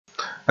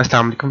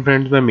अस्सलाम वालेकुम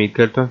फ्रेंड्स, मैं उम्मीद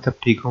करता हूँ सब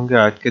ठीक होंगे।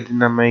 आज के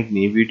दिन हम एक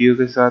नई वीडियो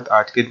के साथ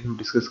आज के दिन हम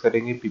डिस्कस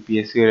करेंगे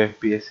पीपीएससी और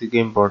एफपीएससी के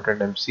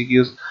इंपॉर्टेंट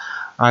एमसीक्यूज।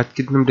 आज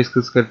के दिन हम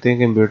डिस्कस करते हैं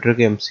कंप्यूटर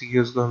के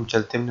एमसीक्यूज को। हम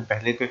चलते हैं अपने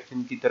पहले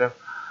क्वेश्चन की तरफ।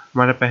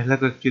 हमारा पहला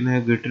क्वेश्चन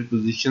है greater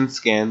positions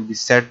can be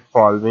set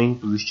following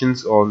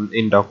positions on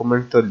in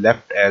document तो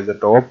लेफ्ट एज अ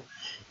टॉप।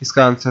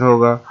 इसका आंसर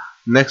होगा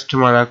नेक्स्ट।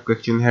 हमारा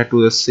क्वेश्चन है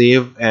to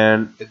save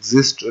and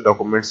exist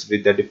documents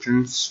with the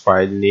different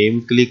file name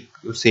click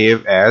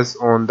save as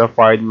on the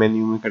file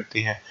menu में करते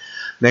हैं।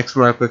 Next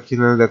हमारा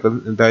question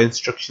है the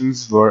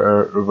instructions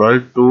were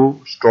to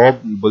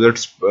stop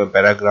bullets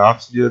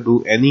paragraphs जो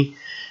do any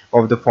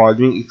of the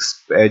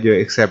following जो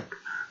accept.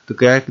 तो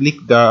क्या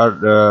click the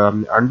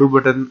undo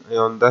button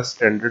on the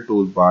standard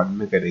tool bar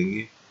में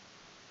करेंगे।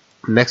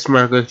 नेक्स्ट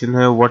हमारा क्वेश्चन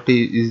है what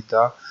is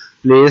the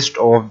placed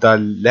of the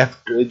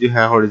left जो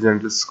है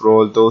हॉरिजॉन्टल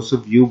स्क्रॉल, तो उसे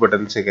व्यू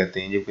बटन से कहते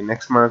हैं। जबकि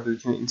नेक्स्ट हमारा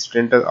question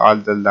incidental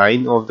all the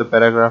line of the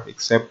paragraph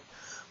accept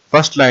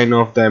first line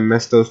of the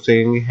MS, तो उससे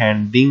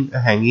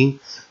हैंगिंग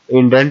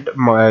इंडेंट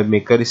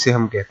मेकर, इसे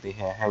हम कहते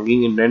हैं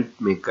हैंगिंग इंडेंट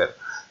मेकर।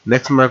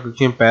 नेक्स्ट हमारा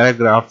क्वेश्चन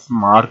पैराग्राफ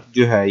मार्क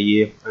जो है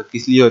ये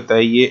किस लिए होता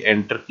है, ये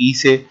एंटर की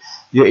से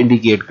जो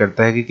इंडिकेट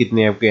करता है कि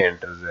कितने आपके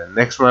एंटर्स हैं।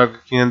 नेक्स्ट हमारा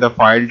क्वेश्चन द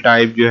फाइल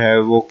टाइप जो है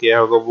वो क्या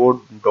होगा, वो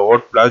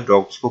डॉट प्लस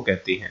डॉक्स को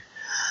कहते हैं।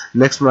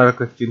 नेक्स्ट हमारा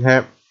क्वेश्चन है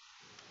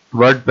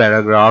word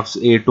paragraphs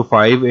 8 to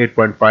 5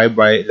 8.5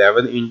 by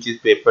 11 inches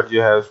paper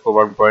जो है उसको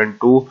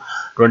 1.2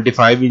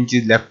 25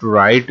 इंचेस लेफ्ट टू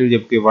राइट,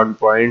 जबकि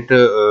 1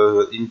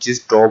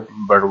 इंचेस टॉप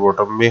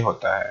बॉटम में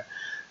होता है।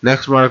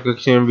 नेक्स्ट हमारा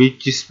क्वेश्चन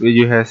विच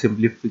जो है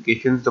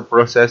simplification the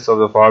process of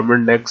the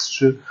format.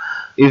 Next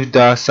if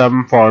the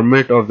some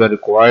format of the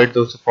required,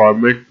 तो उसे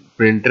फॉर्मेट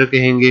प्रिंटर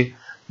कहेंगे।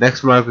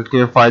 नेक्स्ट हमारा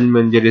क्वेश्चन फाइल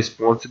मैनेजर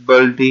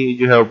रिस्पॉन्सिबिलिटी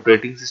जो है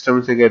ऑपरेटिंग सिस्टम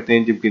से कहते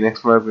हैं। जबकि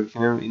नेक्स्ट हमारा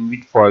क्वेश्चन है इन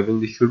which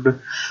following should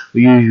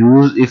you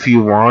use if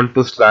you want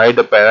to slide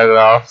a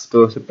paragraph,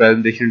 तो उसे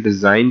प्रेजेंटेशन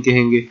डिजाइन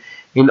कहेंगे।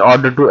 In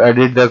order to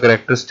edit the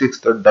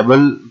characteristics, तो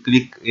double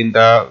click in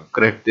the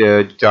correct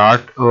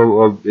chart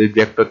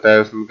object होता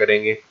है उसमें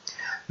करेंगे।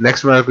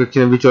 नेक्स्ट हमारा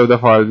question which of the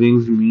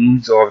following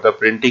means of the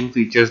printing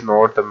features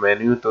not the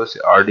menu, तो उसे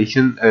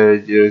ऑडिशन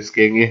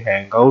कहेंगे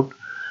हैंग आउट।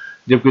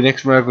 जबकि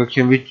नेक्स्ट हमारा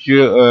question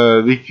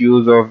which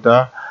use of the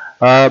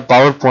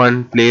power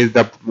point place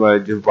the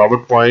जो power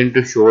point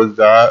shows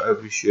the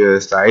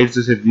slides,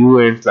 उसे view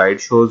and slide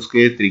shows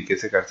के तरीके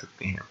से कर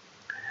सकते हैं।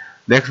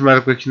 नेक्स्ट हमारा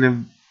क्वेश्चन है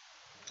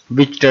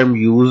which term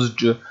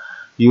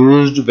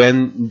used when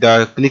the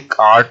click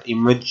art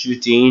image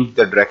change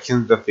the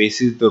directions the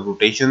faces the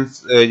rotations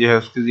जो है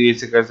उसके जरिए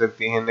से कर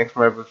सकते हैं। नेक्स्ट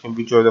हमारा question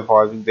which of the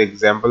following the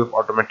example of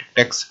automatic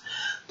text,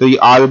 तो ये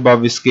all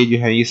above इसके जो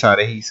है ये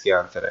सारे ही इसके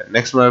आंसर है।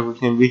 नेक्स्ट हमारा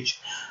क्वेश्चन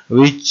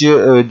which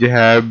जो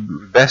है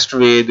best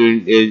way to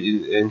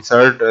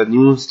insert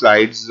new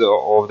slides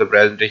of the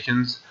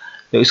presentations,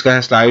 तो इसका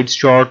है स्लाइड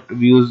शॉर्ट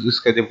व्यूज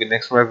इसका। जबकि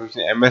नेक्स्ट हमारा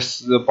question MS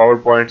power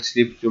point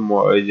slip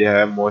जो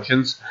है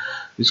मोशंस,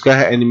 इसका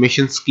है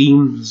एनिमेशन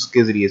स्कीम्स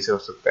के जरिए से हो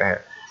सकता है।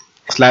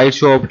 Slide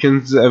show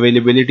options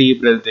availability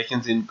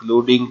presentations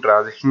including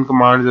transition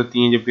commands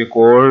होती हैं। जबकि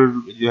कोर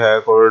जो है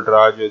कोर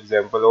ड्रा जो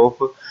एग्जांपल ऑफ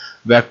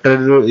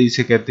वेक्टर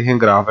इसे कहते हैं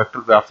ग्राफ वेक्टर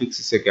ग्राफिक्स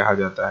इसे कहा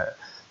जाता है।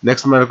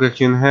 नेक्स्ट हमारा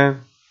क्वेश्चन है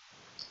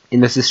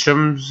in the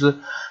systems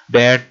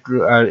that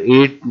are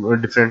 8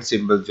 different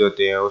symbols जो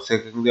होते हैं उसे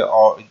कहेंगे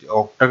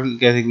ऑक्टल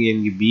कहेंगे,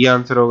 यानी बी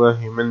आंसर होगा।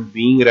 Human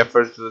being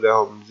refers to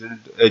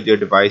the जो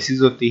डिवाइसेस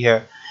होती है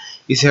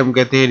इसे हम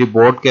कहते हैं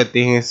रिबोट कहते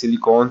हैं।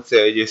 सिलिकॉन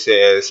से जैसे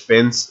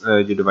स्पेंस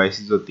जो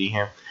डिवाइसेस होती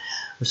हैं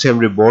उसे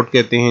हम रिबोट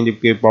कहते हैं।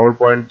 जबकि पावर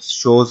पॉइंट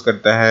शोज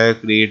करता है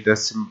create a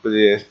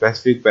simple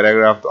specific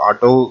paragraph, तो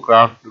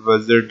ऑटोक्राफ्ट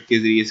विजार्ड के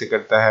जरिए से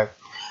करता है।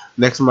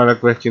 नेक्स्ट हमारा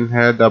क्वेश्चन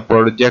है द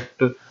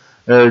प्रोजेक्ट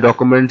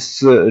डॉक्यूमेंट्स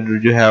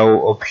जो है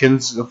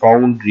ऑप्शंस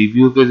फाउंड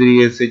रिव्यू के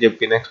जरिए से।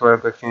 जबकि नेक्स्ट हमारा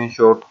क्वेश्चन है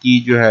शॉर्ट की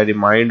जो है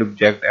रिमाइंड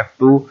ऑब्जेक्ट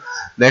F2।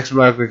 नेक्स्ट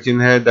हमारा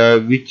क्वेश्चन है द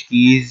विच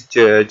कीज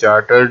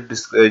चार्टर्ड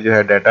जो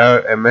है डाटा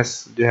MS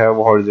जो है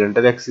वो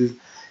horizontal axis.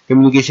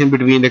 Communication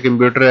between the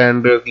computer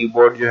and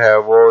keyboard जो है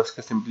वो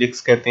उसके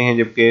सिंप्लेक्स कहते हैं।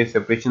 जबकि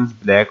सेपरेशंस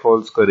ब्लैक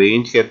होल्स को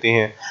रेंज कहते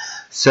हैं।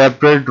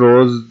 सेपरेट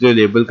रोज जो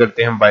लेबल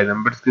करते हैं बाय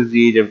नंबर्स के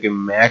जरिए। जबकि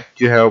मैक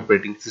जो है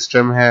ऑपरेटिंग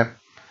सिस्टम है।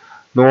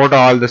 Not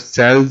all the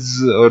cells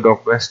or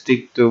domestic,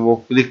 तो वो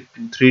click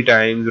 3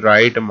 times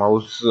right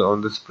mouse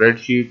on the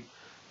spreadsheet।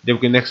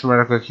 जबकि नेक्स्ट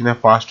हमारा क्वेश्चन है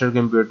फास्टर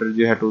कंप्यूटर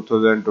जो है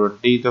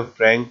 2020, तो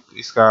फ्रैंक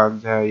इसका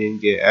आंसर है यानी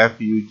कि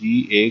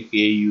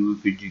FUGAKU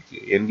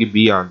यानी कि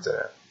बी आंसर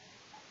है।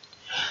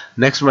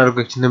 नेक्स्ट हमारा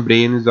क्वेश्चन है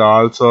brain is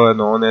also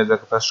known as the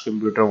first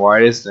computer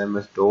virus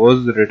MS DOS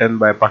written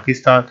by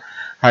Pakistan.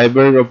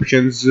 Hybrid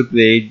options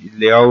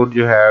layout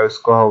जो है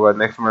उसका होगा।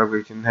 नेक्स्ट हमारा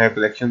क्वेश्चन है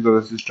कलेक्शन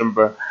ऑफ द सिस्टम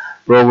पर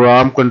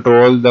program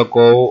control the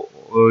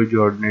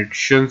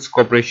coordinations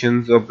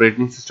corporations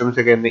operating system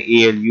से कहते हैं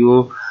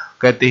ALU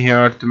कहते हैं।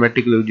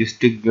 Arithmetic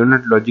logistic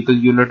unit logical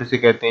unit से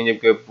कहते हैं।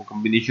 जबकि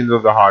combination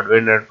of the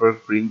hardware network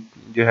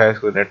जो है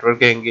इसको नेटवर्क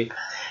कहेंगे।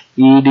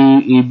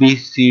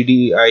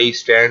 EBCDI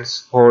स्टैंड्स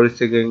फॉर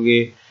इसे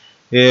कहेंगे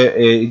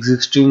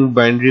existing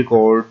binary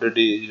code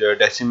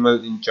decimal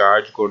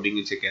in charge coding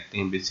इसे कहते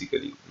हैं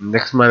बेसिकली।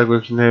 नेक्स्ट हमारा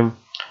क्वेश्चन है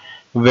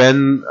when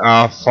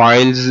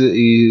files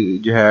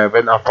जो है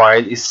when a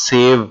file is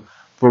saved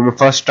from the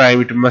first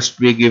time it must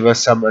be give us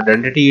some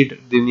identity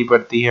देनी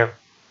पड़ती है।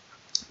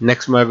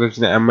 नेक्स्ट हमारा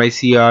क्वेश्चन है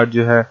MICR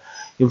जो है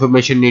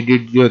इंफॉर्मेशन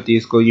नीडेड जो होती है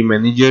इसको ये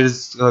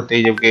मैनेजर्स होते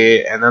हैं, जबकि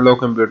एनालॉग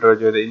कंप्यूटर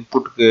जो है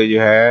इनपुट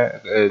जो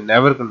है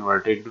नेवर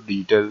कन्वर्टेड टू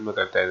डिजिटल में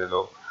करता है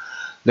एनालॉग।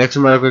 नेक्स्ट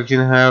हमारा क्वेश्चन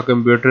है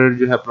कंप्यूटर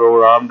जो है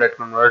programme that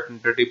convert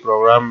इंटरटी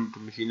programme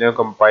machine है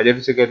कंपाइलर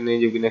से करने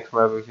हैं, जो कि नेक्स्ट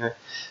हमारा क्वेश्चन है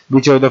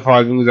which of the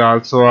following is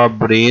also a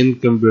brain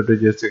computer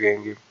जैसे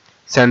कहेंगे,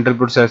 सेंट्रल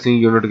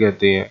प्रोसेसिंग यूनिट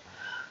कहते हैं।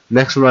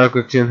 नेक्स्ट हमारा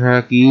क्वेश्चन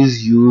है keys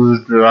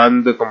used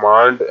run the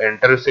command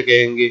enter से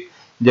कहेंगे,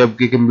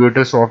 जबकि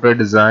computer software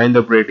design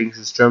operating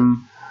system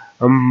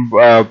हम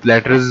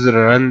प्लेटर्स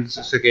रन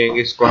से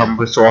कहेंगे, इसको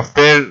हम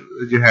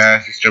सॉफ्टवेयर जो है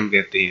सिस्टम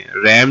कहते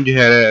हैं। रैम जो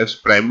है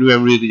प्राइमरी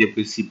मेमोरी,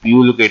 जबकि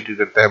सीपीयू लोकेटेड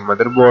करता है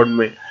मदरबोर्ड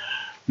में।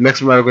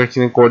 नेक्स्ट हमारा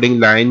क्वेश्चन है कोडिंग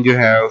लाइन जो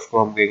है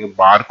उसको हम कहेंगे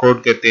बार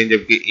कोड कहते हैं,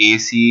 जबकि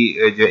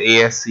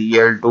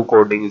ASCL2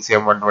 कोडिंग इसे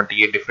हम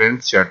 128 डिफरेंट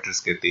चैप्टर्स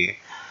कहते हैं।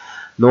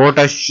 No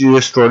touch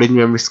storage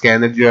memory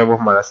scanner जो है वो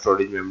हमारा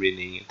स्टोरेज मेमोरी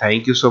नहीं है।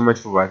 Thank you so much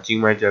for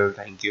watching my channel.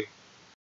 Thank you.